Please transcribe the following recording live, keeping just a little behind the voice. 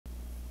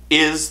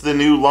Is the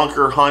new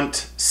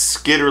LUNKERHUNT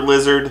Skitter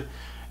Lizard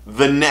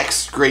the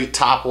next great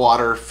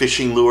topwater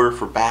fishing lure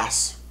for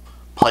bass,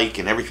 pike,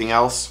 and everything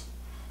else?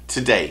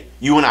 Today,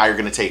 you and I are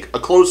going to take a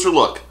closer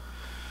look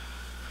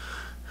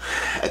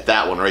at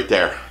that one right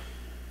there.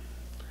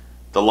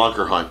 The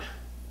LUNKERHUNT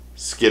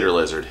Skitter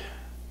Lizard.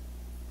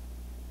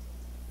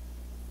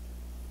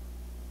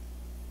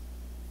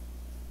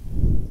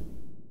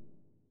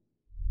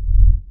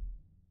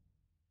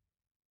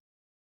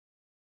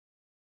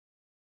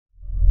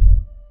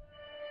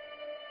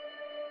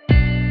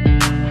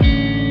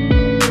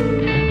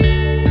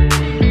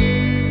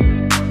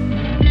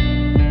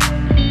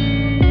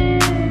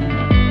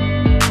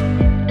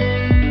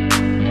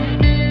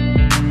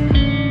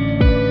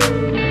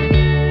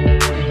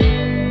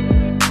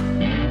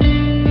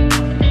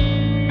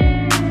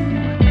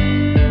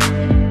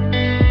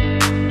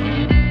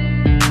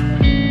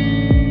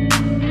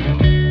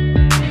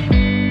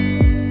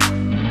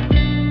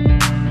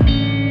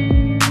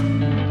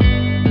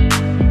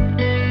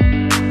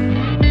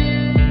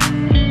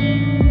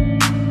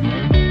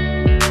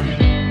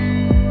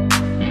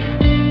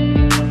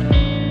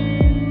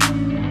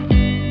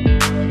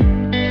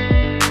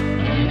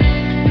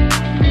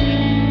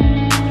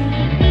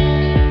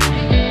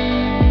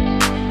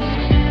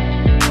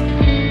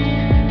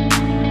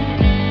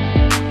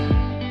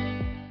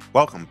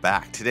 Welcome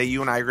back. Today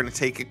you and I are going to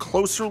take a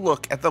closer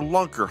look at the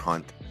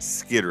LUNKERHUNT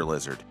Skitter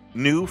Lizard.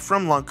 New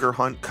from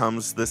LUNKERHUNT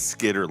comes the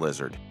Skitter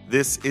Lizard.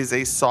 This is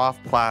a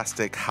soft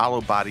plastic,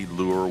 hollow-bodied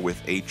lure with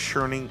a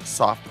churning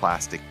soft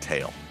plastic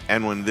tail.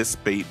 And when this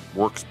bait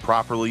works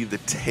properly, the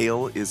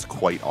tail is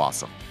quite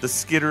awesome. The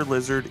Skitter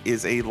Lizard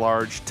is a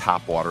large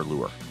topwater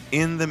lure.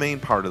 In the main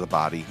part of the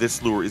body,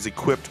 this lure is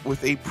equipped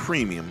with a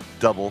premium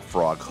double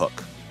frog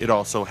hook. It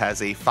also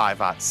has a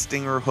 5/0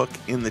 stinger hook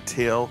in the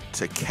tail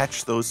to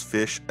catch those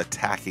fish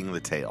attacking the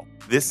tail.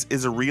 This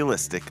is a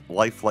realistic,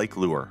 lifelike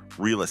lure,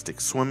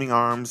 realistic swimming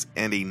arms,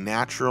 and a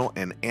natural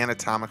and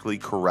anatomically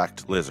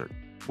correct lizard.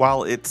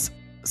 While it's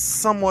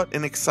somewhat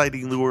an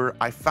exciting lure,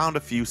 I found a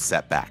few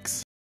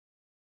setbacks.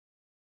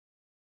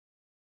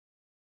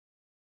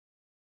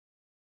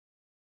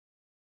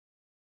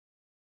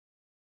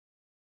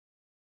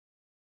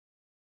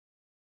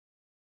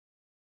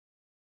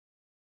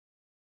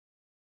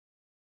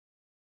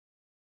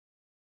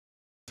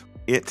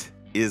 It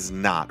is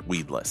not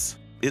weedless.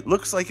 It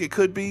looks like it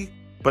could be,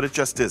 but it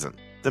just isn't.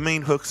 The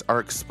main hooks are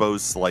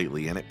exposed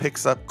slightly and it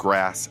picks up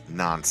grass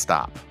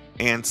non-stop.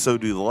 And so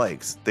do the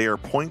legs. They are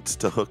points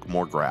to hook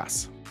more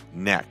grass.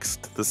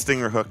 Next, the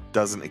stinger hook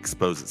doesn't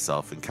expose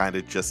itself and kind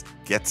of just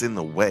gets in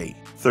the way.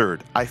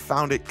 Third, I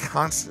found it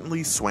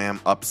constantly swam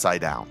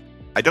upside down.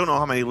 I don't know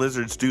how many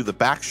lizards do the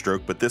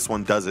backstroke, but this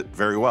one does it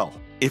very well.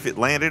 If it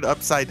landed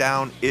upside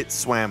down, it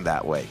swam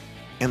that way.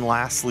 And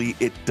lastly,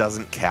 it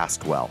doesn't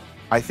cast well.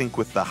 I think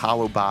with the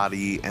hollow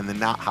body and the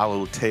not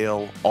hollow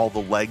tail, all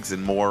the legs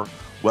and more,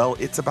 well,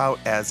 it's about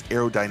as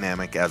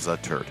aerodynamic as a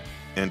turd.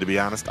 And to be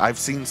honest, I've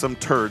seen some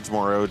turds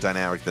more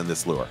aerodynamic than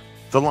this lure.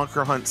 The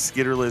LUNKERHUNT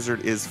Skitter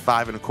Lizard is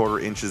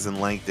 5¼ inches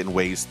in length and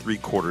weighs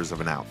 3/4 of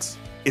an ounce.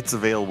 It's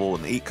available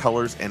in 8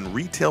 colors and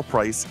retail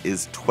price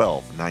is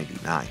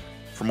 $12.99.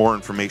 For more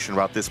information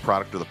about this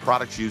product or the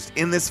products used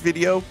in this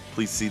video,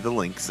 please see the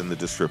links in the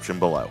description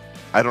below.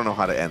 I don't know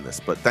how to end this,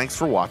 but thanks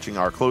for watching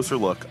our closer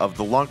look of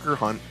the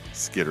LUNKERHUNT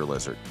Skitter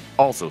Lizard.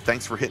 Also,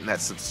 thanks for hitting that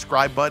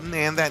subscribe button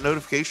and that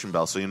notification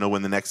bell so you know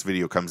when the next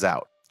video comes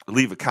out.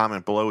 Leave a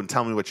comment below and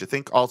tell me what you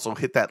think. Also,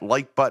 hit that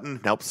like button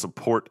and help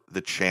support the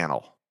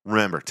channel.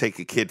 Remember, take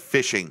a kid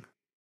fishing.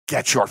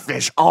 Get your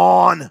fish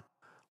on!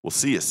 We'll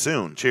see you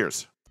soon.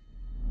 Cheers.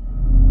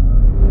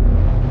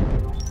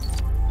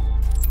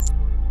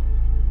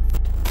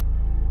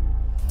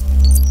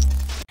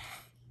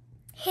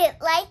 Hit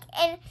like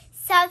and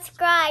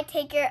subscribe.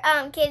 Take your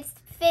kids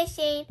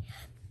fishing.